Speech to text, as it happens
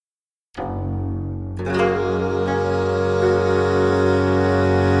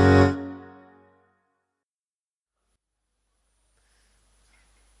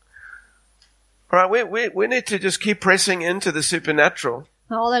All right, we need to just keep pressing into the supernatural.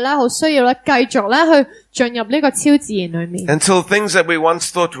 我哋咧好需要咧繼續咧去進入呢個超自然裏面 until things that we once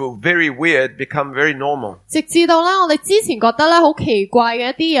thought were very weird become very normal. 直至到咧我哋之前覺得咧好奇怪嘅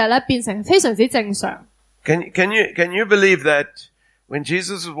一啲嘢咧變成非常之正常 Can you believe that when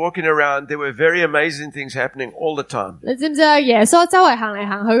Jesus was walking around, there were very amazing things happening all the time? 你知唔知啊？耶穌周圍行嚟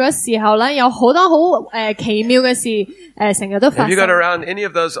行去嗰時候咧，有好多好奇妙嘅事成日都發 If 生。 you got around any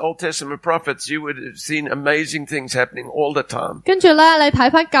of those Old Testament prophets, you would have seen amazing things happening all the time. 跟住咧，你睇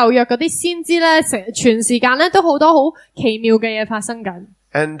翻舊約嗰啲先知咧，全時間咧都好多好奇妙嘅嘢發生緊。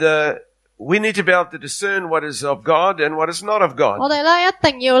 And we need to be able to discern what is of God and what is not of God. 我哋咧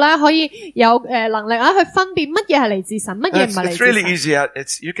一定要咧可以有能力去分辨乜嘢係嚟自神，乜嘢唔係嚟 It's 自 really 神。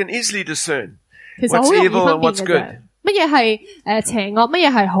 easy. You can easily discern 其實好 what's 容易 evil 分 and 辨 what's 嘅 good. 啫。乜嘢係邪惡，乜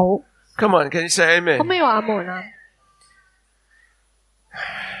嘢係好？ Come on, can you say 可唔 amen? 可以話阿門啊？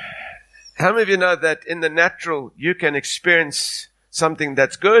 How many of you know that in the natural you can experience something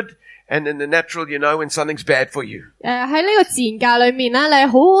that's good, and in the natural you know when something's bad for you? 喺呢個自然界裏面咧，你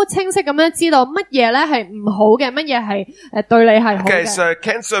好清晰咁樣知道乜嘢咧係唔好嘅，乜嘢係對你係好 Okay, 嘅。 so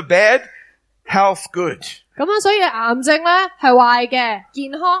cancer bad, health good. 咁啊，所以癌症咧係壞嘅，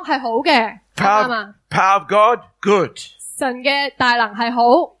健康係好嘅，啱唔啱啊？ Power of God, good. 神嘅大能係好，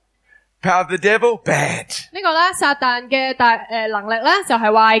 Power of the devil, bad. 呢個咧撒旦嘅能力咧就係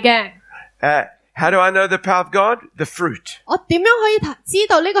壞嘅。 How do I know the power of God? The fruit. 我點樣可以知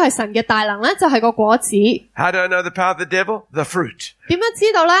道呢個係神嘅大能咧？就係個果子。 How do I know the power of the devil? The fruit. 點樣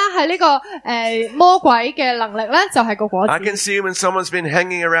知道咧係呢個魔鬼嘅能力咧？就係個果 I 子。 can see when someone's been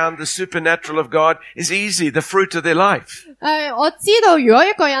hanging around the supernatural of God, it's easy, the fruit of their life. 我知道如果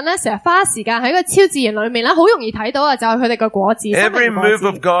一個人咧成日花時間喺個超自然裏面咧，好容易睇到啊，就係佢哋個果子。 Every 生命果 move 子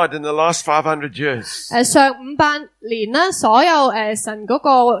of God in the last 500 years 上500年啦，所有神嗰個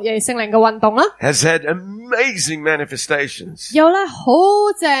聖靈嘅運動啦， has had amazing manifestations. 有咧好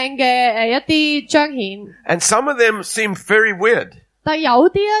正嘅一啲彰顯， And some of them seem very weird. 但係有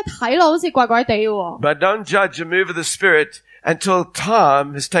啲咧睇落好似怪怪地喎。 But don't judge a move of the Spirit until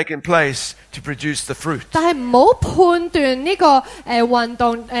time has taken place to produce the fruit. 但係唔好判斷呢個運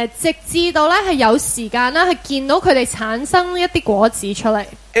動直至到咧係有時間啦，係見到佢哋產生一啲果子出嚟。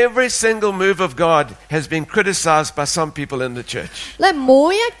 Every single move of God has been criticized by some people in the church. 咧每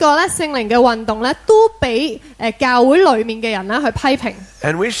一個咧聖靈嘅運動咧，都俾教會裏面嘅人咧去批評。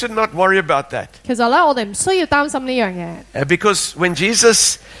 And we should not worry about that. 其實咧，我哋唔需要擔心呢樣嘢， Because when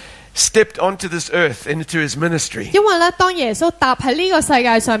Jesus stepped onto this earth into his ministry, 因為咧當耶穌踏喺呢個世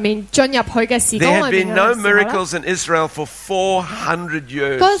界上面進入佢嘅時 there 光 had 裏面 been 嘅 no 時候咧， miracles in Israel for 400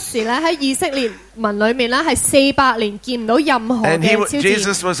 years. 嗰時咧喺以色列民裏面咧係400年見唔到任何 And 嘅超自然。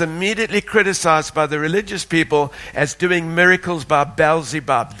 Jesus was immediately criticized by the religious people as doing miracles by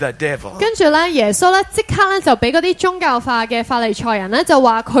Beelzebub, the devil. 跟住咧，耶穌咧即刻咧就俾嗰啲宗教化嘅法利賽人咧就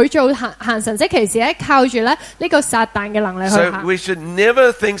話佢做行神蹟奇事咧，靠住咧呢個撒旦嘅能力去 So 行。 we should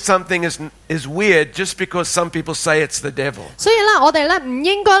never think something is weird just because some people say it's the devil. 所以咧，我哋咧唔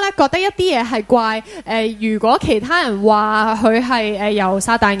應該咧覺得一啲嘢係怪如果其他人話佢係由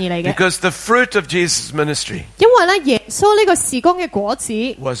撒旦而嚟嘅， Because the fruit of Jesus' ministry 因為咧耶穌呢個事工嘅果子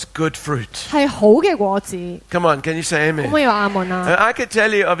was good fruit. 係好嘅果子。 Come on, can you say 可唔 amen? 可以話阿門啊？ I could tell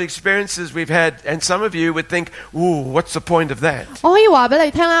you of experiences we've had, and some of you would think, ooh, what's the point of that? 我可以話俾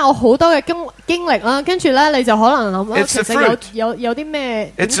你聽啦，我好多嘅經歷啦，跟住咧你就可能諗 It's 其 the 實 fruit. 有啲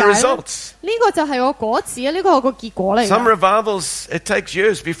咩 It's 點 the 解咧？ results. 呢個就係個果子啊，呢個係個結果嚟 Some 嘅。 revivals, it takes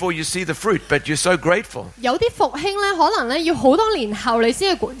years before you see the fruit, but you're so grateful. 有啲復興咧，可能咧要好多年後你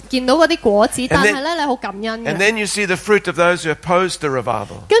先係見到嗰啲果子，但係咧你好感恩 And 嘅。 then you see the fruit of those who opposed the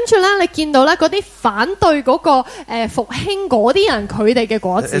revival. 跟住咧，你見到咧嗰啲反對嗰個復興嗰啲人，佢哋嘅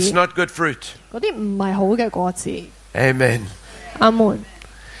果子， It's not good fruit. 嗰啲唔係好嘅果子。 Amen. 阿門。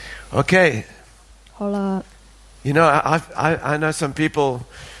 Okay. 好啦， You know, I know some people,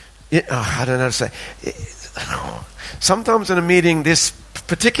 I don't know how to say. Sometimes in a meeting, there's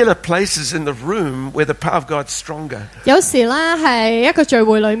particular places in the room where the power of God's stronger. 有時咧係一個聚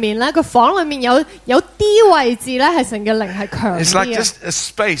會裏面咧，個房裏面有啲位置咧係神嘅靈係強 It's 啲 like 嘅， just a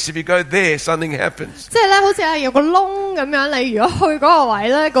space. If you go there, something happens. 即係咧好似係有個窿咁樣，你如果去嗰個位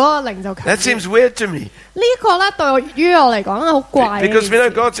咧，嗰個靈就強 That 啲。 seems weird to me 呢個咧對於我嚟講係好怪嘅一件 because we know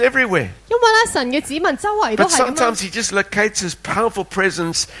事， God's everywhere. 因為咧神嘅子民周圍都 But 係咁樣 sometimes He just locates His powerful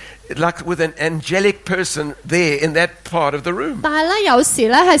presence like with an angelic person there in that part of the room. 但係咧，有時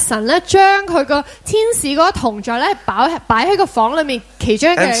咧係神咧將佢個天使嗰個同在咧擺喺個房裏面其中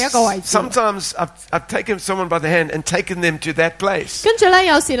嘅一個位 And 置。 sometimes I've taken someone by the hand and taken them to that place. 跟住咧，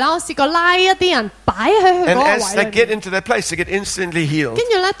有時咧，我試過拉一啲人擺喺佢 And 嗰 as 個 they 位裏 get 面。 into that place, they get instantly healed. 跟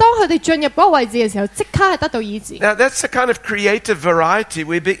住咧，當佢哋進入嗰個位置嘅時候，即刻係得到醫治。 Now that's the kind of creative variety.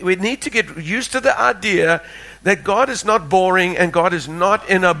 We need to get used to the idea that God is not boring and God is not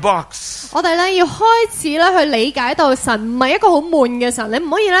in a box. 我哋咧要開始咧去理解到神唔係一個好悶嘅神，你唔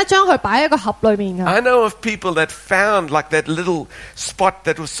可以咧將佢擺喺一個盒裏面㗎。 I know of people that found like that little spot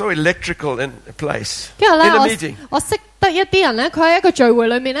that was so electrical in a place 跟住 in a 咧 meeting.，我識得一啲人咧，佢喺一個聚會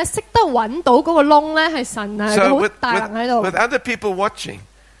裏面咧，識得揾到嗰個窿咧係神係 So 好 with 大能喺度。 other people watching,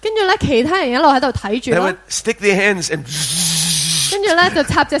 跟住咧，其他人一路喺度睇住 they 咯 would，stick their hands and 跟住咧就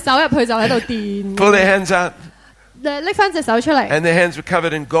插隻手入去就喺度電， pull their hands out, 拎翻隻手出嚟。 and their hands were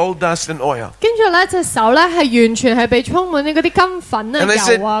covered in gold dust and oil. 跟住咧隻手咧係完全係被充滿啲嗰啲金粉啊、 And they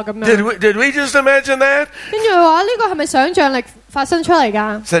said, 油啊咁 did 樣。 we just imagine that? 跟住佢話呢個係咪想像力發生出嚟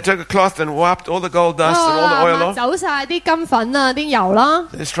㗎？ So they took a cloth and wiped all the gold dust and all the oil 抹 off. 走晒啲金粉啊、啲油啦，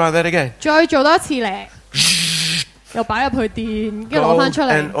 Let's try that again. 再做多一次嚟，又擺入去電，跟住攞翻 Gold 出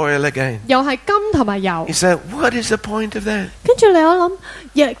and 嚟， oil again. 又係金同埋油 You。say, what is the point of that? 跟住你我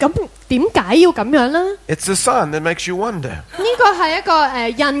諗，咁點解要咁樣呢？ It's a sign that makes you wonder. 呢個係一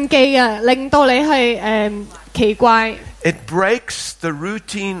個印記啊，令到你係奇怪。 It breaks the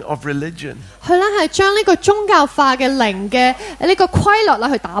routine of religion. 佢咧係將呢個宗教化嘅靈嘅呢個規律咧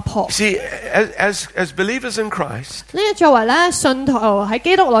去打破。 See, as believers in Christ, 呢個作為咧信徒喺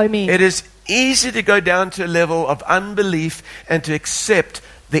基督裏面， it is easy to go down to a level of unbelief and to accept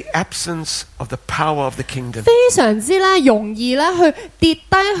the absence of the power of the kingdom. 非常之咧容易咧去跌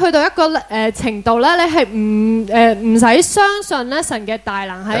低去到一個程度咧，你係唔使相信咧神嘅大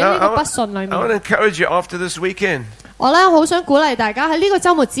能喺呢個不信裏 I want to 面。 encourage you after this weekend. 我咧好想鼓勵大家喺呢個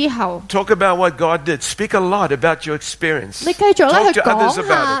週末之後， Talk about what God did. Speak a lot about your experience. 你繼續咧 Talk 去 to others 講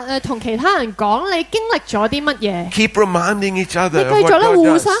about 下同其他人講你經歷咗啲乜嘢。 Keep reminding each 你 other 繼 of 續 what 咧 God 互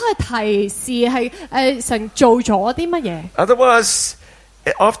does. 相去提示係神做咗啲乜嘢。 Otherwise,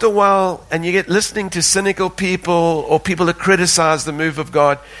 after a while, and you get listening to cynical people or people that criticize the move of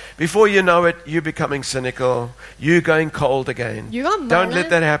God, before you know it, you're becoming cynical. You're going cold again. 如果唔係 Don't 咧 let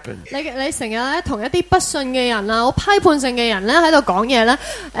that happen. 你成日咧同一啲不信嘅人啊，好批判性嘅人咧喺度講嘢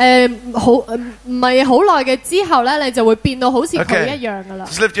咧，唔係好耐嘅之後咧，你就會變到好似佢 Okay. 一樣噶啦。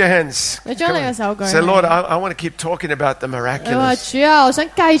 Just lift your hands. 你將 Come 你 on. 嘅手舉起。 Say, Lord, I want to keep talking about the 你話 miraculous. 主啊，我想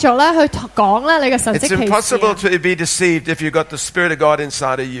繼續咧去講咧你嘅神蹟 It's 奇事 impossible 啊。 to be deceived if you've got the Spirit of God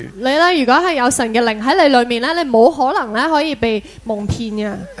inside of you. 你咧如果係有神嘅靈喺你裏面咧，你冇可能咧可以被蒙騙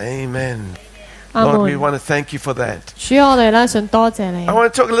嘅。 Amen. 阿 Lord, we 門。 want to thank you for that. 主，我哋咧想多謝你 I。want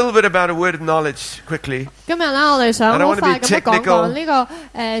to talk a little bit about a word of knowledge quickly. 今日咧我哋想 I don't 好 wanna 快 be 咁樣講 technical. 講呢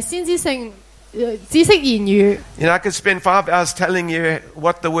個先知性知識言語。 You know, I could spend 5 hours telling you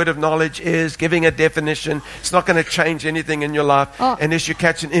what the word of knowledge is, giving a definition. It's not going to change anything in your life Oh. unless you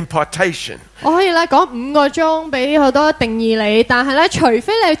catch an impartation. 我可以咧講5個鐘俾好多定義你，但係咧除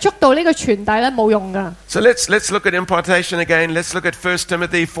非你捉到呢個傳遞咧冇用噶。 So let's look at impartation again. Let's look at 1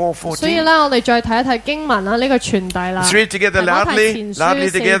 Timothy 所以 4:14. 咧我哋再睇一睇經文啦，呢個傳遞啦。 Let's read together 提摩太 loudly. 前書 Loudly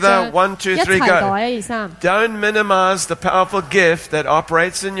 4 together. 章 1, 2, 一 3, 齊 go. 讀1、2、3。 Don't minimize the powerful gift that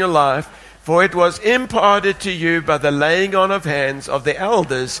operates in your life, for it was imparted to you by the laying on of hands of the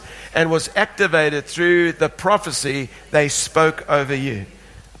elders and was activated through the prophecy they spoke over you.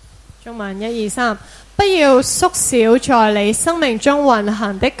 中文1、2、3。不要縮小在你生命中運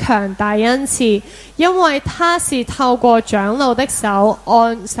行的強大恩賜，因為它是透過長老的手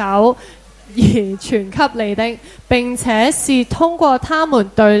按手而傳給你的，並且是通過他們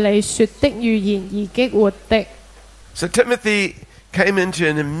對你說的預言而激活的。 So Timothy came into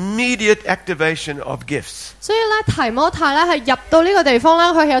an immediate activation of gifts. 所以咧，提摩太咧係入到呢個地方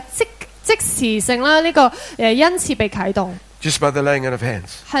咧，佢係有即時性啦，呢個恩賜被啟動， Just by the laying on of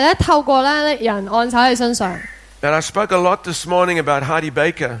hands. 係咧透過咧人按手喺身上。 And I spoke a lot this morning about Heidi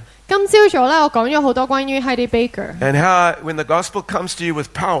Baker 今朝早咧，我講咗好多關於 Heidi Baker， and how when the gospel comes to you with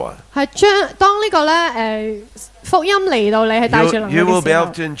power, 係當呢個咧福音嚟到你係帶住能力 you will 嘅 be 時 able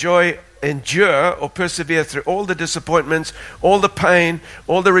候， to enjoy endure or persevere through all the disappointments, all the pain,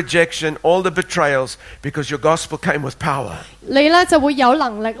 all the rejection, all the betrayals, because your gospel came with power. 你咧就會有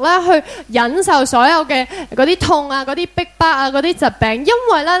能力咧去忍受所有嘅嗰啲痛啊、嗰啲逼迫啊、嗰啲疾病，因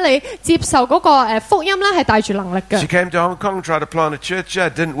為咧你接受嗰個福音咧係帶住能力嘅。She came to Hong Kong, tried to plant a church.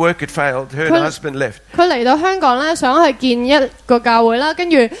 It didn't work. It failed. Her and her husband left. 佢嚟到香港咧，想去建一個教會啦，跟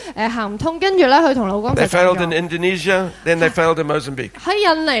住行唔通，跟住咧佢同老公就 They failed in Indonesia, then they failed in Mozambique. 喺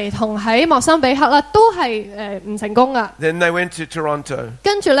印尼同喺莫桑比克啦，都係唔成功噶。Then they went to Toronto.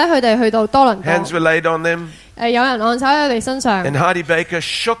 跟住咧，佢哋去到多倫 Hands 多， were laid on them. 有人按手喺佢哋身上。 And Heidi Baker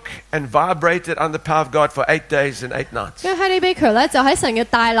shook and vibrated under the power of God for 8 days and 8 nights. 跟住 Heidi Baker 咧就喺神嘅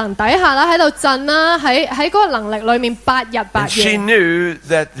大能底下啦，喺度震啦，喺嗰個能力裏面8日 And 8 she 夜。 knew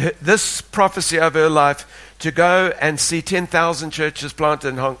that this prophecy of her life to go and see 10,000 churches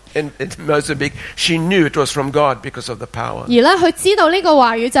planted in Mozambique, she knew it was from God because of the power. 而咧，佢知道呢個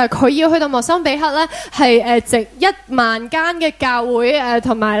話語就係佢要去到莫桑比克咧，係值10000間嘅教會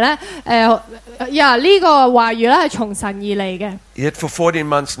同埋咧呢個話語咧係從神而嚟嘅。 Yet for 14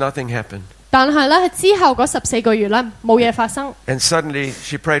 months, nothing happened. 但係咧之後嗰14個月咧冇嘢發生。 And suddenly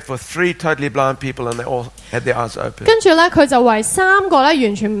she prayed for 3 totally blind people and they all had their eyes open. 跟住咧，佢就為3個咧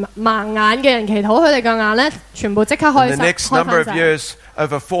完全盲眼嘅人祈禱，佢哋嘅眼咧全部即刻 In 開 the next number 開 of 返晒。 years,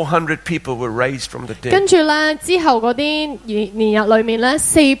 over 400 people were raised from the 跟 dead. 住咧之後嗰啲年日裏面咧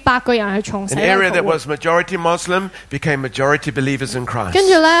，400個人係從死 An 裏 area that 復活。 was majority Muslim became majority believers in Christ. 跟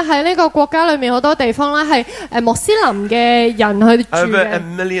住咧喺呢個國家裏面好多地方咧係穆斯林嘅人去住 Over 嘅 a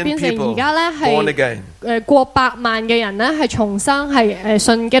million 變成 people 而家咧 born 係 again. 過百萬嘅人咧係重生係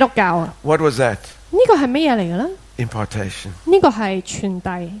信基督教啊！ What was that? 呢個係乜嘢嚟嘅咧？ Impartation. 呢個係傳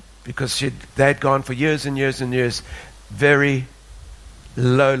遞。 Because they'd gone for years and years and years, very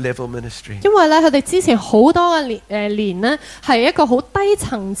low level ministry. 因為咧，佢哋之前好多嘅年呢，係一個好低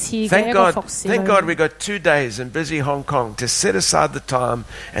層次嘅 Thank 一個 God, 服侍。 thank God we got 2 days in busy Hong Kong to set aside the time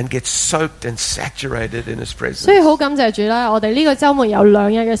and get soaked and saturated in His 所以 presence. 好感謝主啦！我哋呢個週末有2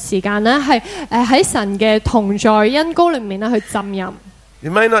日嘅時間呢，係喺神嘅同在恩膏裏面咧去浸淫。 You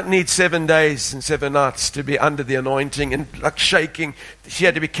may not need 7 days and 7 nights to be under the anointing and like shaking. She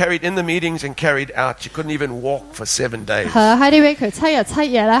had to be carried in the meetings and carried out. She couldn't even walk for 7 days. 係啊，Heidi Baker 7日7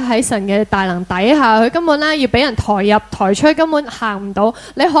夜咧喺神嘅大能底下，佢根本咧要俾人抬入抬出，根本行唔到。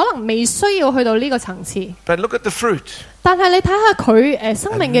你可能未需要去到呢個層次， But look at the fruit. 但係你睇下佢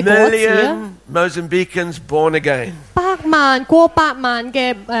生命 A 嘅果子啊！ million Mozambicans born again. 過百萬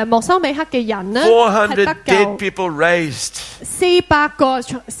嘅莫桑比克嘅人呢，係400得 dead 救。 people raised. 400個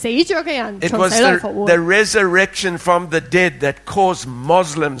死咗嘅人 It 從 was 死裏復活。 the resurrection from the dead that caused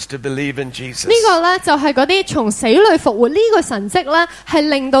Muslims to believe in Jesus. 呢個呢，就係嗰啲從死裏復活呢個神蹟呢，係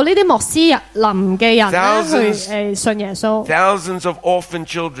令到呢啲穆斯林嘅人呢去信耶穌。 Thousands of orphan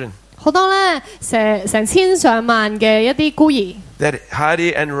children 好多呢，成千上萬嘅一啲孤兒。 that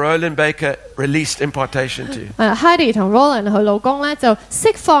Heidi and Roland Baker released impartation to. Heidi 同 Roland 佢老公呢，就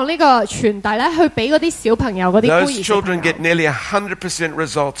釋放呢個傳遞呢，去俾嗰啲小朋友嗰啲孤 Those 兒小朋 children 友 get nearly 100%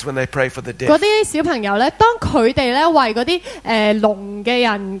 results when they pray for the 嗰 dead. 啲小朋友呢，當佢哋呢為嗰啲聾嘅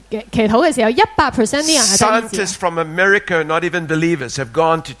人嘅祈禱嘅時候，100%啲人係得醫治。 Scientists from America, not even believers, have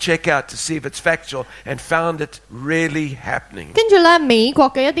gone to check out to see if it's factual and found it really happening. 跟住咧，美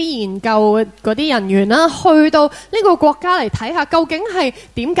國嘅一啲研究嗰啲人員啦，去到呢個國家嚟睇下，究竟係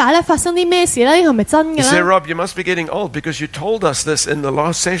點解咧？發生啲咩事咧？係咪真 You 嘅 say, 咧？ Rob, you must be getting old because you told us this in the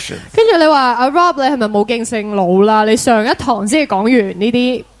last session. 跟住你話阿 Rob，你係咪冇敬聖老啦？你上一堂先係講完呢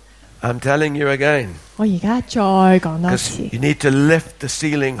啲， I'm telling you again, 我而家再講多 because 次， you need to lift the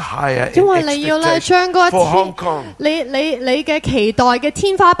ceiling higher 因 in 為你要咧 expectation 將嗰 for 一 Hong 天， Kong. 你嘅期待嘅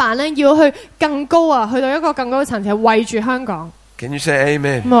天花板咧，要去更高啊，去到一個更高嘅層次，係為住香港。 Can you say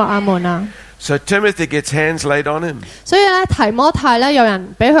amen? 咁我話阿門啊！ So Timothy gets hands laid on him 所以咧，提摩太咧，有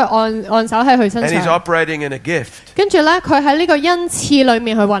人俾佢按手喺佢身 and he's 上， operating in a gift. 跟住咧，佢喺呢個恩賜裏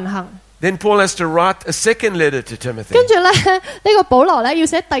面去運行。 Then Paul has to write a second letter to Timothy 跟住咧，呢個保羅咧要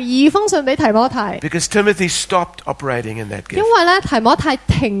寫第2封信俾提摩太， because Timothy stopped operating in that 因 gift. 為咧提摩太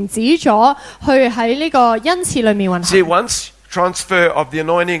停止咗去喺呢個恩賜裏面運 See, 行。 once transfer of the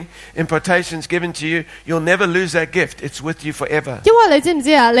anointing impartations given to you, you'll never lose that gift. It's with you forever. 因為你知唔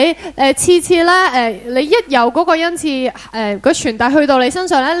知啊？你次次咧你一有嗰個恩賜個傳遞去到你身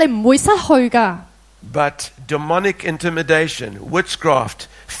上咧，你唔會失去㗎。 But demonic intimidation, witchcraft,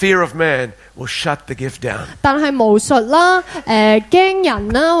 fear of man will shut the gift down. 但係巫術啦、驚人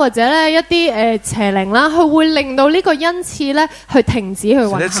啦，或者咧一啲邪靈啦，佢會令到呢個恩賜咧去停止去 So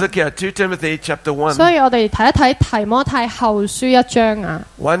運 let's 行。 look here, 2 Timothy chapter 1, 所以我哋睇一睇提摩太後書1章啊，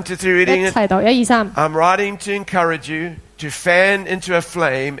 1 to 3 一 reading it. 齊讀1、2、3。 I'm writing to encourage you, to fan into a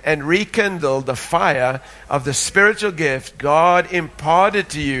flame and rekindle the fire of the spiritual gift God imparted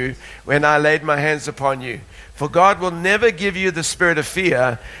to you when I laid my hands upon you. For God will never give you the spirit of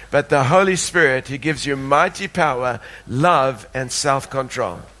fear, but the Holy Spirit who gives you mighty power, love and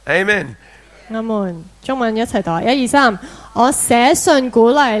self-control. Amen. 阿門，中文一齊讀，1、2、3。我寫信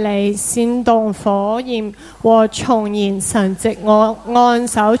鼓勵你，煽動火焰和重燃神藉我按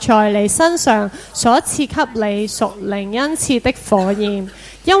手在你身上所賜給你屬靈恩賜的火焰，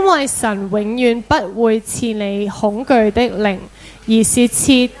因為神永遠不會賜你恐懼的靈，而是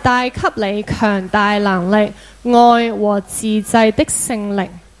賜帶給你強大能力、愛和自制的聖靈。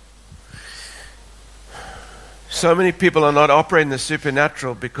So many people are not operating the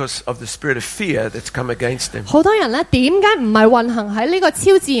supernatural because of the spirit of fear that's come against them. 好多人呢，點解唔係運行喺呢個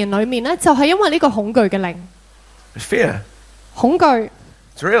超自然裏面呢？就係因為呢個恐懼嘅靈。Fear. 恐懼。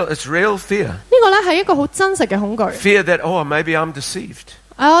It's real fear. 呢個呢係一個好真實嘅恐懼。Fear that, oh, maybe I'm deceived.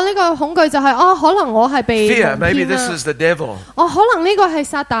 呢個恐懼就係可能我係被 Fear, maybe this is the devil. 可能呢個係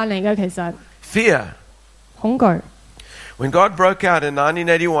撒旦嚟嘅，其實。Fear. 恐懼。When God broke out in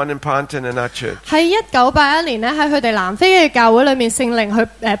 1981 in Panton in our church, 喺1981年呢，喺佢哋南非嘅教會裏面，聖靈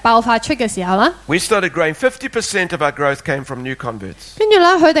去爆發出嘅時候呢， we started growing. 50% of our growth came from new converts. 跟住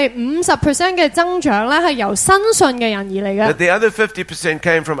呢，佢哋50% 嘅增長呢係由新信嘅人而嚟嘅。But the other 50%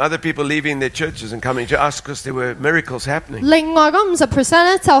 came from other people leaving their churches and coming to us because there were miracles happening. 另外嗰50%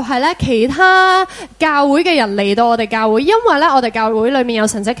呢，就係呢其他教會嘅人嚟到我哋教會，因為呢我哋教會裏面有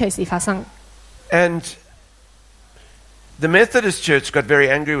神蹟奇事發生。And the Methodist Church got very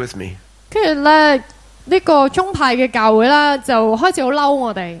angry with me. 跟住咧，呢個宗派嘅教會啦，就開始好嬲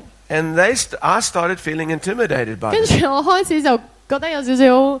我哋。And I started feeling intimidated by 跟 them 住我開始就覺得有少少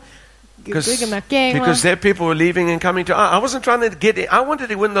嗰啲叫咩驚啦。 because their people were leaving and coming to. I wasn't trying to get it. I wanted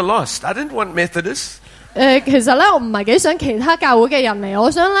to win the lost. I didn't want Methodists. 其實咧，我唔係幾想其他教會嘅人嚟，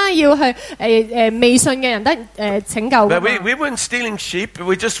我想咧要係未信嘅人得拯救㗎嘛。 But we weren't stealing sheep.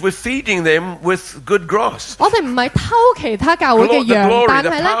 We just were feeding them with good grass. 我哋唔係偷其他教會嘅羊， The glory, 但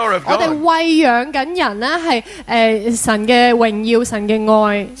the 係 power 咧 of God. 我哋餵養緊人咧係神嘅榮耀、神嘅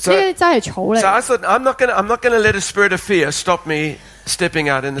愛，呢啲真係草 So 嚟。 I thought I'm not going to let a spirit of fear stop me stepping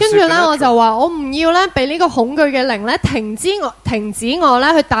out in the 跟住咧，我就 supernatural. 話我唔要咧，俾呢個恐懼嘅靈咧停止我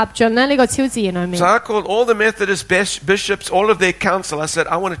咧去踏進咧呢個超自然裏面。 So I called all the Methodist bishops, all of their council. I said,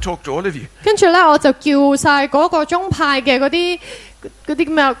 I want to talk to all of you. 跟住咧，我就叫晒嗰個宗派嘅嗰啲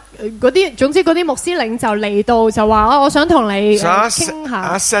咩總之嗰啲牧師領袖嚟到就話我想同你 So I 傾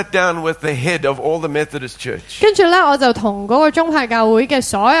下。 sat down with the head of all the Methodist church. 跟住咧，我就同嗰個宗派教會嘅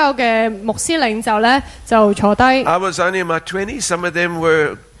所有嘅牧師領袖咧就坐低。 I was only in my 20s. Some of them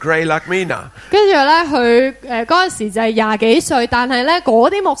were grey like me now. 跟住咧，佢嗰陣時就係20幾歲，但係咧嗰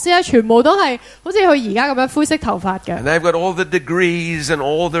啲牧師咧全部都係好似佢而家咁樣灰色頭髮嘅。 And they've got all the degrees and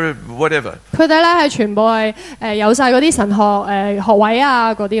all the whatever. 佢哋咧係全部係有晒嗰啲神學學位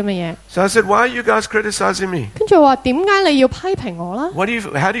啊嗰啲咁嘅嘢。 So I said, why are you guys criticizing me? 跟住我話點解你要批評我啦？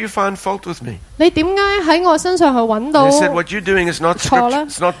 How do you find fault with me? 你點解喺我身上去揾到 They said, what you're doing is not scripture.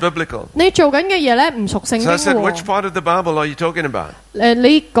 It's not biblical. 你做緊嘅嘢咧唔屬聖經 So I said, which 喎？ part of the Bible are you talking about?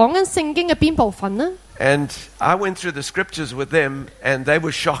 你講緊聖經嘅邊部分呢？ And I went through the scriptures with them, and they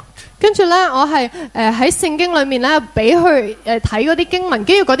were shocked. 跟住咧，我係喺聖經裏面咧俾佢睇嗰啲經文，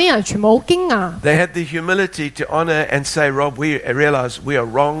跟住嗰啲人全部好驚訝。 They had the humility to honor and say, Rob, we realize we are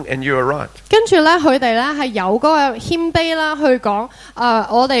wrong and you are right. 跟住咧，佢哋咧係有嗰個謙卑啦，去講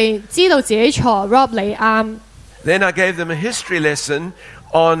我哋知道自己錯 ，Rob 你啱。 Then I gave them a history lesson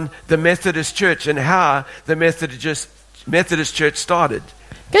on the Methodist Church and how the Methodist Church started.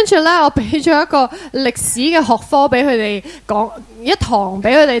 跟住咧，我俾咗一個歷史嘅學科俾佢哋講一堂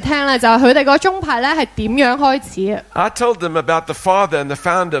俾佢哋聽咧，就係佢哋個宗派咧係點樣開始嘅。 I told them about the father and the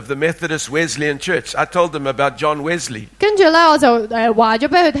founder of the Methodist Wesleyan Church. I told them about John Wesley. 跟住咧，我就話咗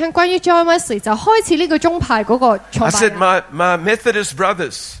俾佢聽關於 John Wesley 就開始呢個宗派嗰個 I 創辦 said, 人。 my Methodist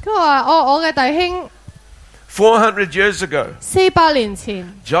brothers, 佢話我嘅弟兄400 years ago, 400年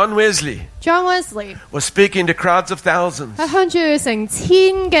前 John Wesley John Wesley was speaking to crowds of thousands. 係向住成千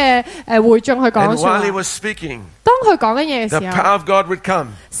嘅會眾去講 And 說 while he 話。 was speaking, 當佢講緊嘢嘅 the 時候， power of God would come,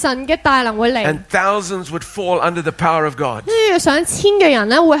 神嘅大能會嚟， and thousands would fall under the power of God. 跟住上千嘅人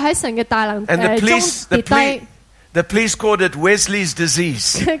咧會喺神嘅大能 And the 中 police, 跌低。The police called it Wesley's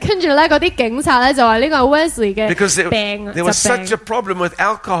disease 跟住咧嗰啲警察咧就話呢個係 Wesley 嘅 because 病 there was 疾 such 病 a。problem with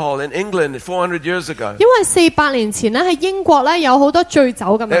alcohol in England 400 years ago. 因為400年前咧喺英國咧有好多醉酒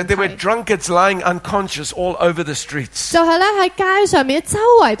嘅問 There were 題， drunkards lying unconscious all over the streets. 就係咧喺街上面周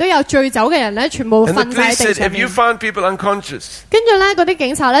圍都有醉酒嘅人咧，全部 And the 瞓晒 police 喺地 said, 上 if you 面。 find people unconscious, 跟住咧嗰啲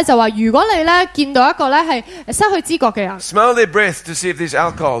警察咧就話，如果你咧見到一個咧係失去知覺嘅人， smell their breath to see if there's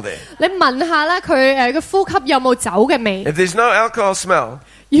alcohol there. 你聞下咧佢嘅呼吸有冇酒嘅味。 If there's no alcohol smell,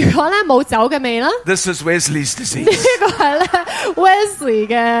 如果咧冇酒嘅味啦， this is Wesley's 呢 disease. 個係咧 Wesley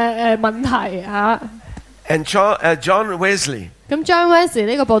嘅問題嚇。 And John Wesley 咁 John Wesley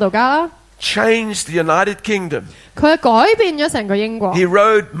呢個佈道家啦， changed the United Kingdom. 佢改變咗成個英國。 He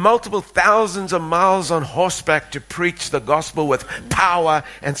rode multiple thousands of miles on horseback to preach the gospel with power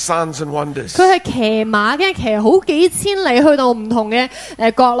and signs and wonders. 佢係騎馬嘅，騎好幾千里去到唔同嘅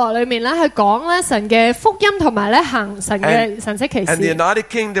角落裏面咧，去講咧神嘅福音同埋咧行神嘅神蹟奇 And the 事。 United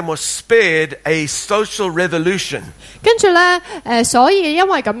Kingdom was spared a social revolution. 跟住咧所以因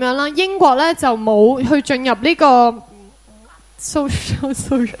為咁樣啦，英國咧就冇去進入呢個 social。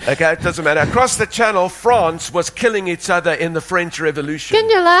 Okay, it doesn't matter. Across the channel, France was killing each other in the French Revolution. 跟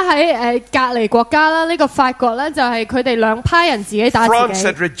住咧喺隔離國家啦，呢個法國咧就係佢哋兩派人自己打自 France 己。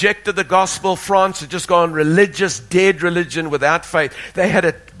 had rejected the gospel. France had just gone religious, dead religion without faith. They had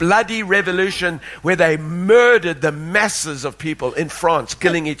a bloody revolution where they murdered the masses of people in France,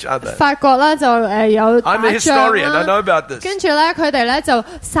 killing each other. 法國咧就有 I'm a 打仗 historian. I know 啦， about this. 跟住咧佢哋咧就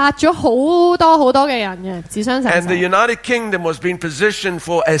殺咗好多嘅人嘅，自相殘 And the 殺。 United Kingdom was being positioned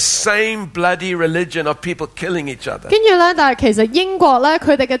for a same bloody religion of people killing each other. 跟住咧，但係其實英國咧，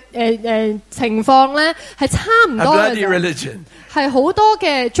佢哋嘅情況咧係差唔 A 多嘅 bloody 啫， religion. 係好多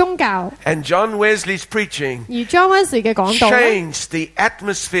嘅宗教。 And John Wesley's preaching 而 John Wesley 嘅講道咧， changed the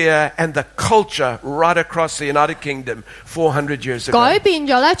atmosphere and the culture right across the United Kingdom 400 years ago. 改變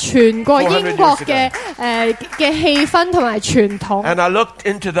咗咧全個英國嘅氣氛同埋傳統。 And I looked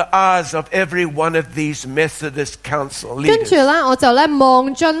into the eyes of every one of these Methodist council 跟住 leaders. 咧，我就咧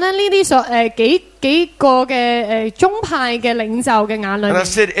望進咧呢啲幾個嘅宗派嘅領袖嘅眼裏 And I 面。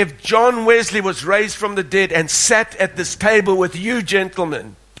 said, if John Wesley was raised from the dead and sat at this table with you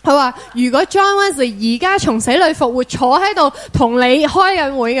gentlemen, 佢話：如果 John Wesley 而家從死裏復活，坐喺度同你開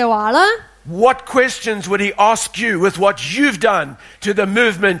緊會嘅話啦。 what questions would he ask you with what you've done to the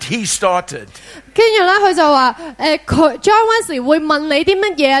movement he started? 跟住咧，佢就話：佢 John Wesley 會問你啲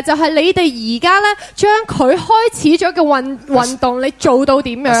乜嘢啊？就係、你哋而家咧將佢開始咗嘅運動，你做到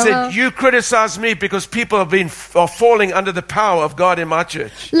點 I 樣啊 said, you criticize me because people are falling under the power of God in my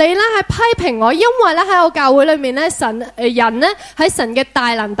church. 你咧係批評我，因為咧喺我教會裏面咧，人咧喺神嘅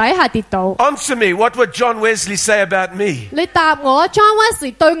大能底下跌倒。 Answer me, what would John Wesley say about me? 你答我，John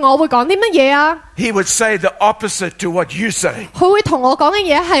Wesley 對我會講啲乜嘢啊？ He would say the opposite to what you say. 佢會同我講嘅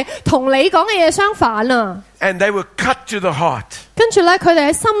嘢係同你講嘅嘢相反啊！ And they were cut to the heart. 跟住咧，佢哋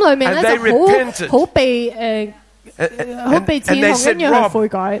喺心裏面 And 咧 they 就 repented. 好被好被刺 And they 痛， said, 跟住去 Rob, 悔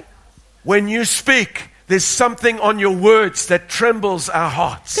改。 when you speak, there's something on your words that trembles our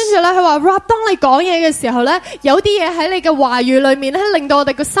hearts. 跟住咧，佢話 Rob， 當你講嘢嘅時候咧，有啲嘢喺你嘅話語裏面咧，令到我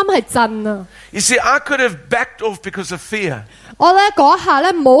哋個心係震啊！ You see, I could have backed off because of fear. 我咧嗰下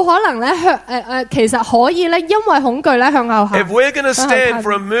咧冇可能咧向其實可以咧，因為恐懼咧向後 If 行。 we're going to stand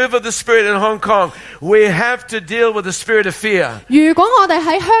for a move of the Spirit in Hong Kong, we have to deal with the spirit of fear. 如果我哋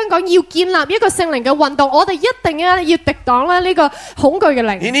喺香港要建立一個聖靈嘅運動，我哋一定要敵擋咧呢個恐懼嘅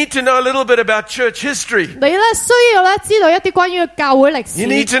靈。 You need to know a little bit about church history. 你咧需要咧知道一啲關於教會歷 You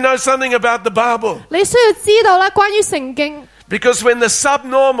need 史， to know something about the Bible. 你需要知道咧關於聖經。 Because when the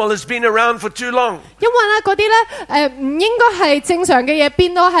subnormal has been around for too long, 因為咧嗰啲咧唔應該係正常嘅嘢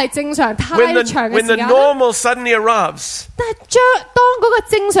變到係正常太 when 長嘅 when 時 the 間咧， normal suddenly arrives, 但係當嗰個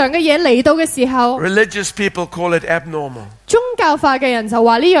正常嘅嘢嚟到嘅時候， religious people call it abnormal. 宗教化嘅人就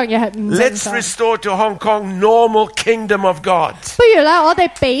話呢樣嘢係唔正 Let's 常。 restore to Hong Kong normal kingdom of God. 不如咧，我哋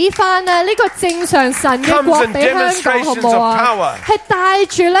俾翻咧呢個正常神嘅國俾香港，好唔好啊？係帶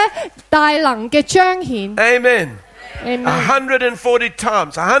住咧大能嘅彰顯。 Amen. Amen 140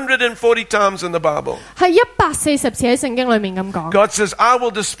 times in the Bible. 係140次喺聖經裏面咁講。 God says, I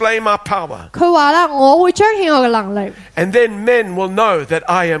will display my power. 佢話咧，我會彰顯我嘅能力， And then men will know that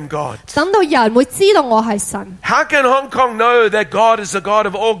I am God. 等到人會知道我係神。 How can Hong Kong know that God is the God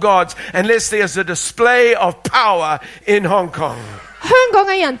of all gods unless there's a display of power in Hong Kong? 香港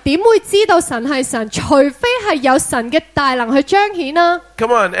嘅人點會知道神係神？除非係有神嘅大能去彰顯啊！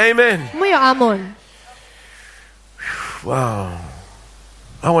 Come on, amen. 咁要阿門。 Wow.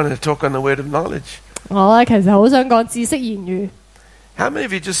 I wanted to talk on the word of knowledge. 我咧其實好想講知識言語。 How many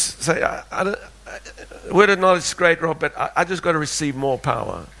of you just say, word of knowledge is great, Rob, but I just got to receive more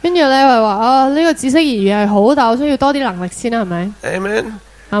power. 跟住咧佢話呢個知識言語係好，但我需要多啲能力先係咪？ Amen.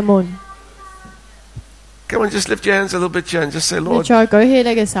 阿門。 Come on, just lift your hands a little bit here and just say, 你 Lord, 再舉起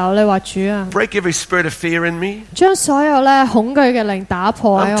你嘅手，你話主啊， break every spirit of fear in me. 將所有咧恐懼嘅靈打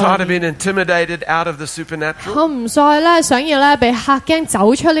破喺 I'm 我 tired 裏 of 面。 being intimidated out of the supernatural. 我唔再咧想要咧被嚇驚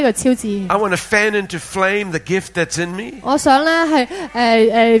走出呢個超自然。 I want to fan into flame the gift that's in me. 我想咧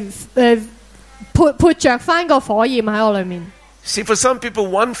係潑着翻個火焰喺我裏面。 See, for some people,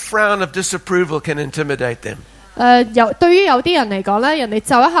 one frown of disapproval can intimidate them. 對於有啲人嚟講咧，人哋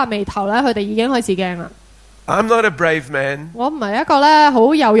皺一下眉頭咧，佢哋已經開始驚啦。 I'm not a brave man, 我唔係一個咧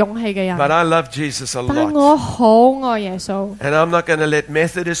好有勇氣嘅人， but I love Jesus a 但 lot. 我好愛耶穌。 And I'm not going to let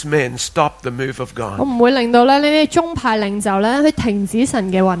Methodist men stop the move of 我 God. 唔會令到咧呢啲宗派領袖咧去停止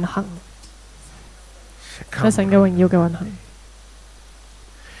神嘅運行，神嘅榮耀嘅運行。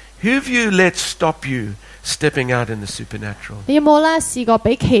 Who have you let stop you stepping out in the supernatural? 你有冇咧試過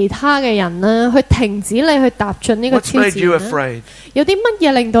俾其他嘅人咧去停止你去踏進呢個 What's 超 made 自 you 然呢？ afraid? 有啲乜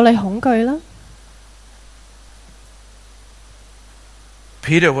嘢令到你恐懼呢？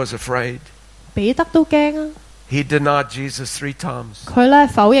 Peter was afraid. 彼得都驚啊！ He denied Jesus 3 times. 佢咧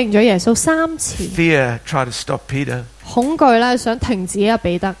否認咗耶穌3次， Fear tried to stop Peter. 恐懼咧想停止啊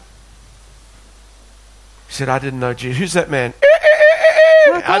彼得。 He said, I didn't know Jesus. Who's that man?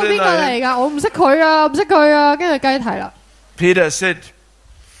 嗰 I 個 didn't 邊個 know 嚟 him. 㗎？我唔識佢啊，唔識佢啊，跟住雞啼啦。 Peter said,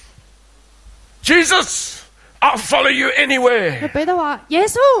 Jesus, I'll follow you anywhere. 彼得話：耶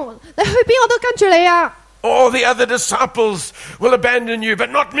穌，你去邊我都跟住你啊！ All the other disciples will abandon you,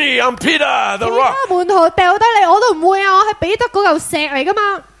 but not me. I'm Peter, the 其 rock. 他門徒掉低你我都唔會啊！我係彼得嗰嚿石嚟㗎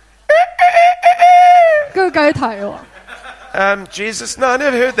嘛。跟住雞啼喎。 Jesus, no, I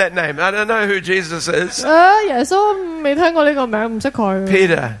never heard that name. I don't know who Jesus is. 耶穌未聽過呢個名，唔識佢。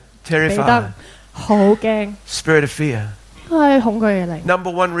 Peter, 彼 terrified. 得好驚， Spirit of fear. 係恐懼嘅靈。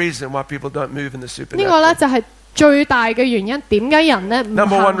 Number one reason why people don't move in the 呢個咧 supernatural. 就係最大嘅原因，點解人咧唔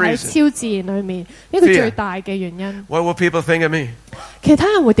Number 行 one 喺 reason. 超自然裏面？呢個 Fear. 最大嘅原因。 What will people think of me? 其他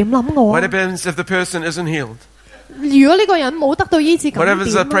人會點諗我 What 啊？ happens if the person isn't healed? 如果呢個人冇得到醫治，咁 What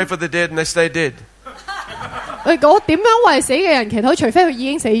happens if I 點 pray 啊？ for the dead and they stay dead? 我點樣為死嘅人祈禱？除非佢已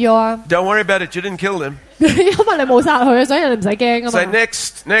經死咗啊！ Don't worry about it. You didn't kill them. 因為你冇殺佢，所以你唔使驚啊 Say 嘛。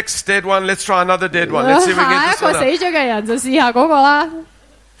 next dead one. Let's try another dead one. Let's see if we 下 get 一 this 個 one 死 up. 咗嘅人就試下嗰個啦。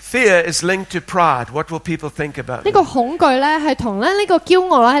 Fear is linked to pride. What will people think about 呢 me? 個恐懼咧係同咧呢個驕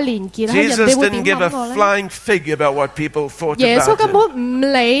傲咧係連結咧，人 Jesus 哋會 didn't 點 give a 諗我咧？ flying fig about what people thought 耶穌 about 根 him. 本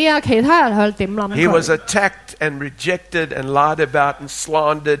唔理啊，其他人去點諗 He was 佢。 attacked and rejected and lied about and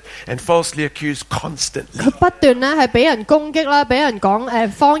slandered and falsely accused constantly. 佢不斷咧係俾人攻擊啦，俾人講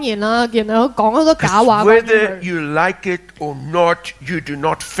謊言啦，然後講好多假話關於 Whether 佢。 you like it or not, you do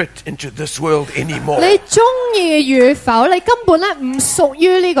not fit into this world anymore. 你中意與否，你根本咧唔屬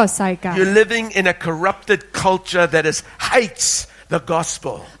於呢個世界。 You're living in a corrupted culture that hates the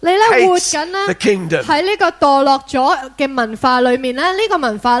gospel, 你咧活 hates 緊 the 咧 kingdom. 喺呢個墮落咗嘅文化裏面咧，呢個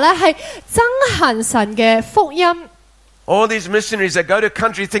文化咧係憎恨神嘅福音。 All these missionaries that go to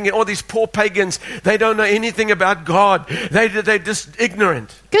country thinking, all these poor pagans, they don't know anything about God. They're just ignorant.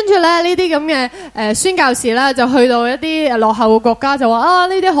 跟住咧呢啲咁嘅宣教士咧，就去到一啲落後嘅國家，就話啊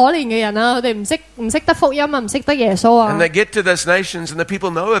呢啲可憐嘅人啊，佢哋唔識得福音啊，唔識得耶穌啊 And。they get to those nations and the people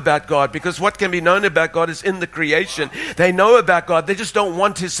know about God because what can be known about God is in the creation. They know about God. They just don't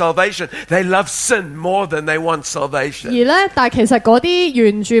want His salvation. They love sin more than they want 而 salvation. 咧，但係其實嗰啲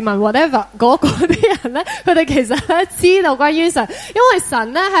原住民 whatever 嗰啲人咧，佢哋其實咧知道關於神，因為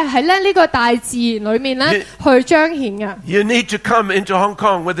神咧係喺咧呢個大自然裏面咧去彰顯嘅。 You need to come into Hong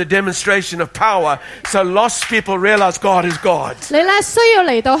Kong with a demonstration of power so lost people realize God is God. 你咧需要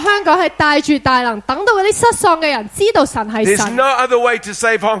嚟到香港係帶住大能，等到嗰啲失喪嘅人知道神係 There's 神， no other way to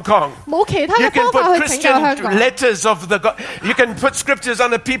save Hong Kong. 冇其他 You 嘅 can 方法 put 去拯救香 Christian 港。 letters of the God. You can put scriptures on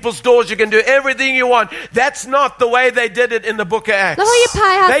the people's doors. You can do everything you want. That's not the way they did it in the book of 你 Acts. 可以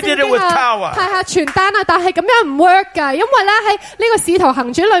派下 They 聖 did it 經 with 啊， power. 派下傳單啊，但係咁樣唔 work 㗎，因為咧喺呢個使徒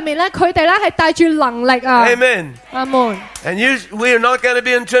行傳裏面咧，佢哋咧係帶住能力啊。 Amen. 阿門， And we're not going to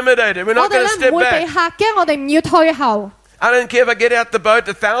be intimidated. We're 我 not 哋 going to 咧 step 唔會被 back. 嚇驚，我哋唔要退後。 I don't care if I get out the boat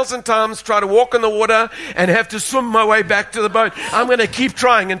 1,000 times, try to walk on the water, and have to swim my way back to the boat. I'm going to keep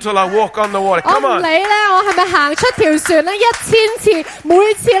trying until I walk on the water. 我 Come 唔 on. 理咧，我係咪行出條船咧1000次，每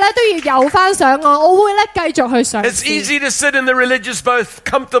次咧都要游翻上岸，我會咧繼續去嘗 It's 試。 easy to sit in the religious boat,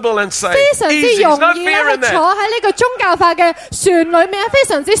 comfortable and safe. 非常之 Easy. There's 容 no 易咧 fear 去 in 坐 that. 喺呢個宗教化嘅船裏面，非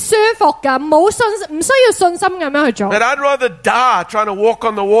常之舒服噶，唔需要信心咁樣去做。 But I'd rather die trying to walk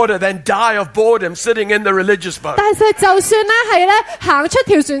on the water than die of boredom sitting in the religious boat. 但係就算咧係咧行出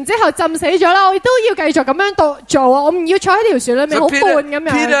條船之後浸死咗啦，我都要繼續咁樣做啊！我唔要坐喺條船裏面 So 好悶咁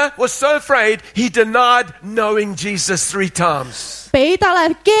樣。 Peter was so afraid he denied knowing Jesus 3 times. 彼得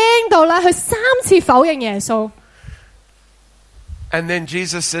咧驚到咧，佢3次否認耶穌。And then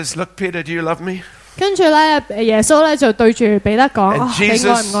Jesus says, "Look, Peter, do you love me?" 跟住咧，耶穌咧就對住彼得講： And 你愛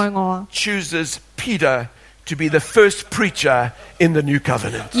Jesus 唔愛我啊？ chooses Peter to be the first preacher in the new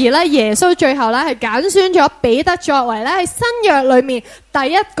covenant. 而咧，耶穌最後咧係揀選咗彼得作為咧喺新約裏面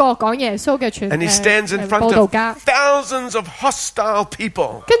第一個講耶穌嘅傳 And he stands in 報 front 道 of 家。 thousands of hostile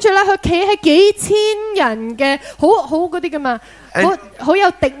people. 跟住咧，佢企喺幾千人嘅好嗰啲噶嘛，好有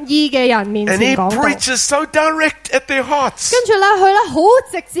敵意嘅人面 And 前 he 講道。 preaches so direct at their hearts 跟住咧，佢咧好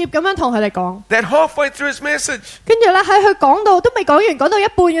直接咁樣同佢哋講。 that halfway through his message, 跟住咧喺佢講到都未講完，講到一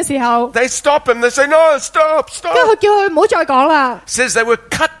半嘅時候， they stop him. They say, "No, stop, 跟住 stop." 佢叫佢唔好再講啦。 Says they were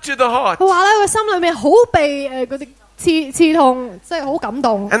cut to the heart. 佢話咧，佢心裏面好被嗰啲刺痛，即係好感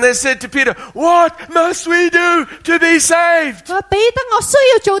動。 And they said to Peter, "What must we do to be saved?" 佢話彼得，我需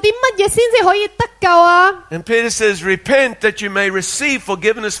要做啲乜嘢先至可以得救啊？ And Peter says, "Repent that you may receive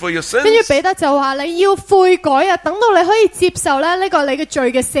forgiveness for your 跟住 sins 彼得就話你要悔改啊，等到你可以接受咧呢個你嘅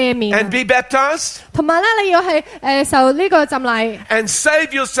罪嘅赦免 and，be baptized 同埋咧你要係受呢個浸禮， and save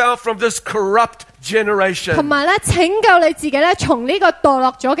yourself from this corrupt 同 generation." 埋咧拯救你自己咧從呢個墮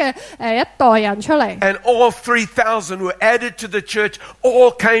落咗嘅一代人出嚟。 And all 3,000 were added to the church,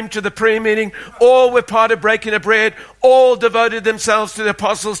 all came to the prayer meeting, all were part of breaking of bread, all devoted themselves to the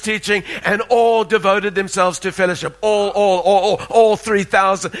apostles' teaching, and all devoted themselves to fellowship. All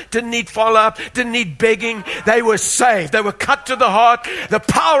 3,000 didn't need follow-up, didn't need begging. They were saved. They were cut to the heart. The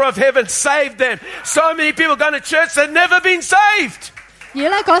power of heaven saved them. So many people going to church that never been saved. 而咧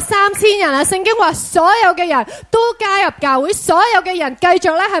嗰3000人啊，聖經話所有嘅人都加入教會，所有嘅人繼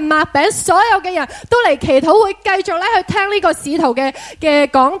續咧係擘餅，所有嘅人都嚟祈禱會，繼續咧去聽呢個使徒嘅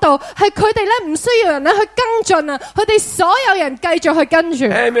講道，係佢哋咧唔需要人咧去跟進啊，佢哋所有人繼續去跟住。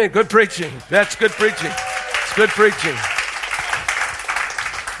 Amen. Good preaching. That's good preaching. It's good preaching.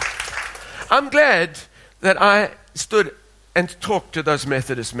 I'm glad that I stood and talked to those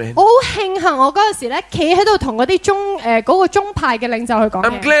Methodist men. 我好慶幸我嗰陣時咧企喺度同嗰啲嗰個宗派嘅領袖去講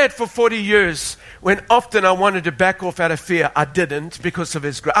I'm 嘢。 glad for 40 years when often I wanted to back off out of fear, I didn't because of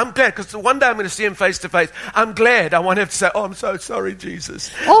his grace. I'm glad because one day I'm going to see him face to face. I'm glad I won't have to say, "Oh, I'm so sorry, Jesus.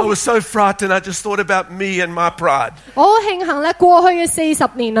 Oh. I was so frightened. I just thought about me and my pride." 我好慶幸咧，過去嘅40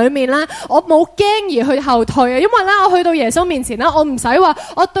年裏面咧，我冇驚而去後退啊，因為咧我去到耶穌面前咧，我唔使話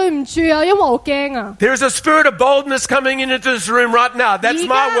我對唔住啊，因為我驚啊。 There is a spirit of boldness coming into this room right now. That's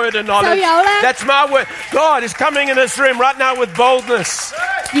my word of knowledge. 就有咧。 That's my word. God is coming in this room right now with boldness.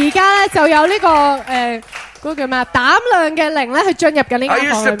 而家咧就有呢個嗰個叫咩啊膽量嘅靈咧去進入緊呢 I 間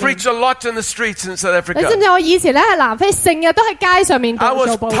used 房 to 裏面。 preach a lot in the streets in South 你知唔 Africa. 知我以前咧喺南非成日都喺街上面 I 度 was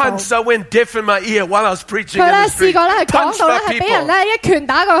做報道。 punched. I went deaf in my ear while I was preaching 佢 in 咧 the 試 street. 過咧係講 Punched 到咧 by 係俾人 people. 咧一拳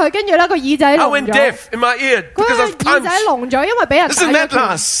打過去，跟住咧個耳仔 I 聾 went 咗。 deaf in my ear 佢 because I 個 was 耳仔 punched. 聾咗，因為俾人打 Isn't 咗 that 拳。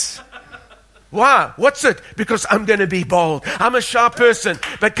 nice? Why? What's it? Because I'm going to be bold. I'm a sharp person.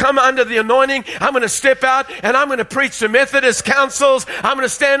 But come under the anointing, I'm going to step out and I'm going to preach to Methodist councils. I'm going to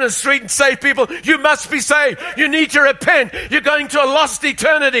stand in the street and say, people, you must be saved. You need to repent. You're going to a lost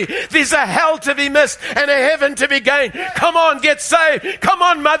eternity. There's a hell to be missed and a heaven to be gained. Come on, get saved. Come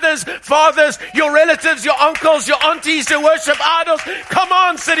on, mothers, fathers, your relatives, your uncles, your aunties who worship idols. Come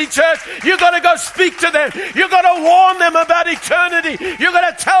on, City Church. You've got to go speak to them. You've got to warn them about eternity. You've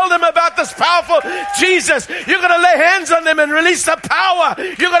got to tell them about this powerful Jesus. You've got to lay hands on them and release the power.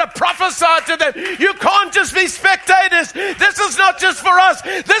 You've got to prophesy to them. You can't just be spectators. This is not just for us.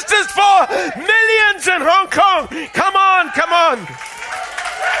 This is for millions in Hong Kong. Come on, come on.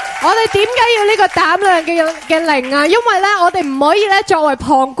 我哋點解要呢個膽量嘅靈啊？因為咧，我哋唔可以咧作為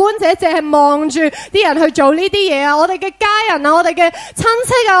旁觀者，淨係望住啲人去做呢啲嘢啊！我哋嘅家人啊，我哋嘅親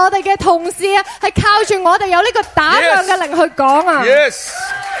戚啊，我哋嘅同事啊，係靠住我哋有呢個膽量嘅靈去講啊！ Yes.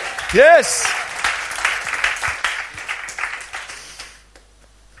 Yes.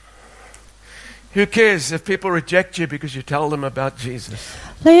 Who cares if people reject you because you tell them about Jesus?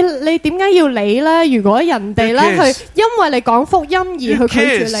 你點解要理咧？如果人哋 Who 咧 cares? 去因為你講福音而去 Who 拒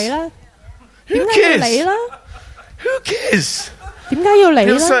絕 cares? 你咧？ Who 點解要理 cares? 咧？ Who cares? 點解要理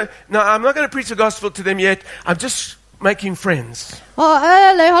People 咧？ say, no, I'm not going to preach the gospel to them yet. I'm just making friends.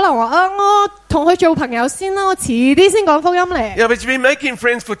 你可能話我同佢做朋友先啦，我遲啲先講福音嚟。 Yeah, but you've been making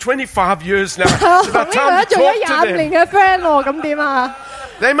friends for 25 years now. 呢 It's about 個 time 咧 to 做咗 talk to 25 them. 年嘅 friend 喎，咁點啊？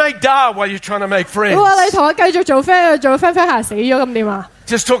 They may die while you're trying to make 佢話 friends. 你同我繼續做 friend，做 friend 下死咗，咁點啊？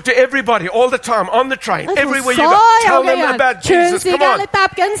 Just talk to everybody all the time, on the train, 同 everywhere 所 you go. 有 Tell 嘅 them 人， about 全 Jesus. 時 Come 間 on. 你搭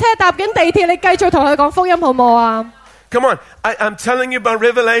緊車、搭緊地鐵，你繼續同佢講福音好冇啊？ Come on, I'm telling you by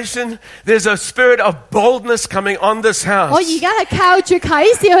revelation, there's a spirit of boldness coming on this 我 house. 而家係靠住啟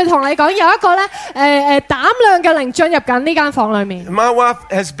示去同你講，有一個咧膽量嘅靈進入緊呢間房裏面。呢 My wife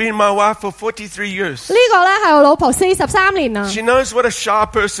has been my wife for 43 years. 個咧係我老婆43年啦， She knows what a shy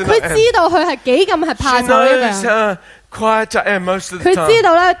person 佢 I am. 知道佢係幾咁係怕 She 醜嘅 knows 人， how quiet I am most of the 佢知 time.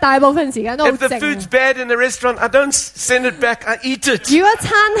 道咧大部分時間都好 If the food's 靜。 bad in the restaurant, I don't send it back, I eat it. 如果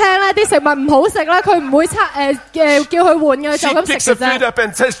餐廳咧啲食物唔好食咧，佢唔會叫佢換嘅， She 就咁 picks 食 the 嘅 food 啫。 up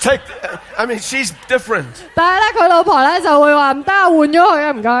and says, take, I mean, she's different. 但係咧佢老婆咧就會話唔得啊，換咗佢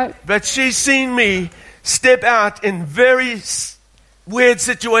啊，唔該。 But she's seen me step out in very weird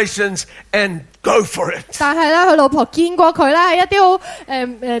situations and go for it. 但係咧，佢老婆見過佢咧喺一啲好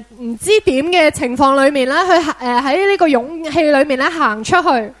唔知點嘅情況裏面咧，佢喺呢個勇氣裏面咧行出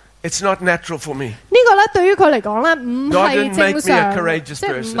去。 It's not natural for me. 呢個咧對於佢嚟講咧唔 God 係 didn't 正 make me a 常， courageous 即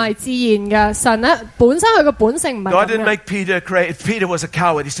係唔 person. 係自然嘅。神咧本身佢嘅本性唔係 God 咁 didn't 嘅。 make Peter crazy. Peter was a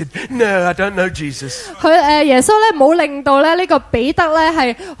coward. He said, no, I don't know Jesus. 佢耶穌咧冇令到咧呢個彼得咧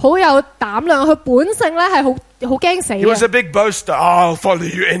係好有膽量，佢本性咧係好驚死 He was a 嘅。big boaster. Oh, I'll follow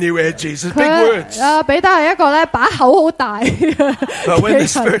you anywhere, Jesus. Big 佢 words. 彼得係一個咧把口好大 But when the 嘅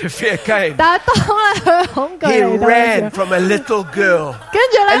spirit 人， of fear came, 但係當咧佢恐懼 he 嚟到嘅時 ran 候， from a little girl. 跟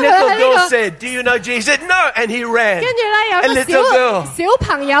住 A 咧佢 little 喺 girl 呢個。 said, do you know Jesus? He said, no. And he ran. 跟住咧有 A 個 little girl. 小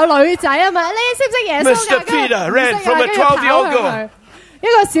朋友女仔啊嘛，你識唔識耶穌 Mr. 㗎？ Peter 跟住 ran 唔識 from a 㗎跟住 12-year-old 跑向佢一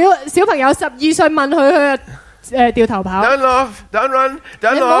個小朋友12歲問佢，佢掉頭跑。 Don't laugh. Don't run.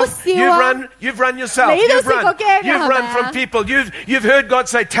 Don't 你唔好 laugh. 笑啊。 You've run yourself. 你都 You've 試過 run. 驚㗎， You've 係咪 run 啊？ from people. You've heard God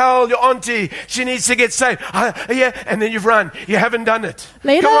say, tell your auntie she needs to get saved. Yeah, and then you've run. You haven't done it.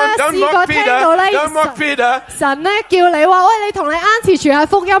 你都 Come on, don't 試過 mock 聽 Peter. 到咧 Don't mock Peter. 神咧叫你話，喂，你同你 auntie 傳下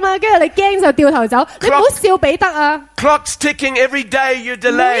福音啦，跟住你驚就掉頭走，你唔好笑彼得啊！ Clock's ticking every day you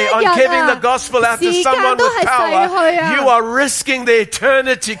delay on 每一日啊， giving the gospel out to 時間 someone 都 with 係逝去啊。 power. You are risking the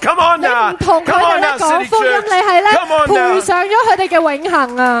eternity. Come on 你 now. 唔同佢 Come 哋 on 咧 now, 講 City 福音， Church. 你係咧 Come on 賠 now. 上咗佢哋嘅永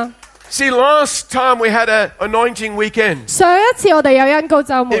恆啊！ See, last time we had an anointing weekend. 上一次我哋有恩膏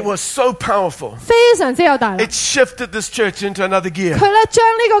週末 It，was so powerful. 非常之有大力。 It shifted this church into another gear. 佢咧將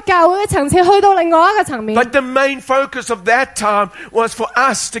呢個教會嘅層次去到另外一個層面。 But the main focus of that time was for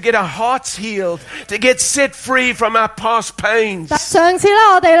us to get our hearts healed, to get set free from our past pains. 上次咧，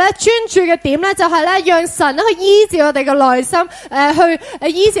我哋咧專注嘅點咧，就係咧讓神咧去醫治我哋嘅內心，去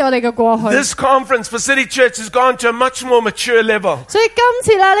醫治我哋嘅過去。 This conference for City Church has gone to a much more mature level. 所以今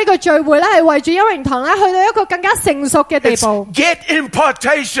次咧呢個聚會咧係為住邱榮堂咧去到一個更加成熟嘅地 It's 步。 get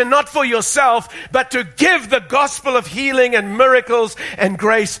impartation, not for yourself, but to give the gospel of healing and miracles and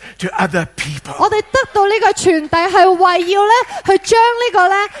grace to other people. 我哋得到呢個傳遞係為要咧去將呢個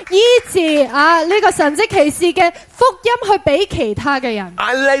咧醫治呢個神蹟奇事嘅福音去俾其他嘅人。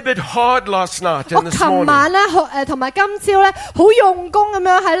 I labored hard last night 我 and this 琴 morning 晚咧同埋今朝咧好用功咁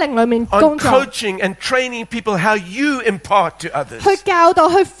樣喺靈裏面 on 工作。 coaching and training people how you impart to others. 去教導、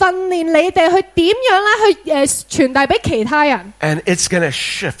去訓練你哋去點樣咧去傳遞俾其他人， And it's going to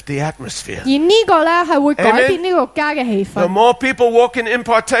shift the atmosphere. 而呢個咧係會改變呢個家嘅氣 The 氛。 more people walk in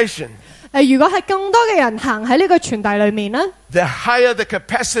impartation, 如果係更多嘅人行喺呢個傳遞裏面咧，呢 the higher the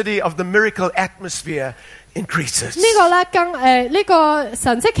capacity of the miracle atmosphere increases. 個咧呢個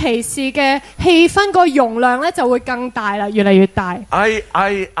神蹟奇事嘅氣氛個容量咧就會更大啦，越嚟越大。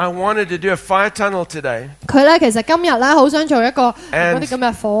I wanted to do a fire tunnel today. 佢咧其實今日咧好想做一個 And 嗰啲咁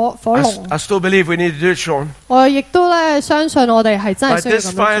嘅火 I 龍， still believe we need to do it, Sean. 我亦都咧相信我哋係真係 But 需要 this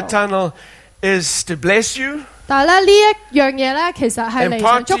咁 fire 樣做。 tunnel is to bless you 但係咧呢一樣嘢咧，其實係嚟 Impart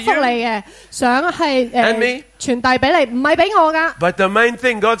想 to 祝福你嘅，想係 And me 傳遞俾你，唔係俾我噶。 but the main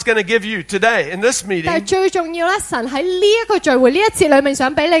thing God's going to give you today in this 但係 meeting 最重要咧，神喺呢一個聚會呢一節裏面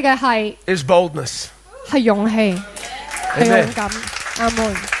想俾你嘅係 is boldness. 勇氣，係 Amen 勇敢。阿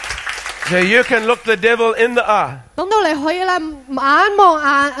門。 So you can look the devil in the eye 等到你可以咧眼望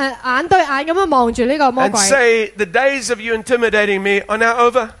眼眼對眼咁樣望住呢個魔 and 鬼， say, the days of you intimidating me are now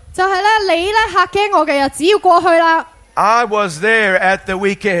over. 就係咧你咧嚇驚我嘅日子要過去啦。 I was there at the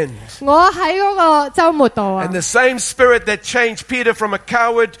weekend. 我喺嗰個週末度啊 And，the same spirit that changed Peter from a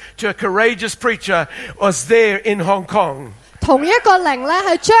coward to a courageous preacher was there in Hong Kong. 同一個靈咧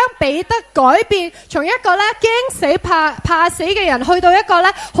係將彼得改變，從一個咧驚死怕死嘅人，去到一個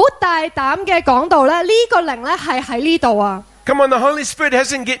咧好大膽嘅講道咧，呢個靈咧係喺呢度啊！ Come on, the Holy Spirit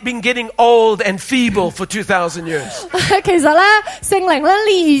hasn't been getting old and feeble for 2,000 years. 其實咧聖靈咧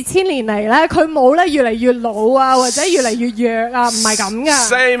呢2000年嚟咧，佢冇咧越嚟越老啊，或者越嚟越弱啊，唔係咁噶。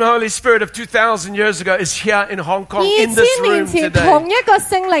 Same Holy Spirit of 2,000 years ago is here in Hong Kong in this 2000年 room 前 today. 同一個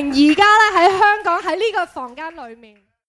聖靈，而家咧喺香港喺呢個房間裏面。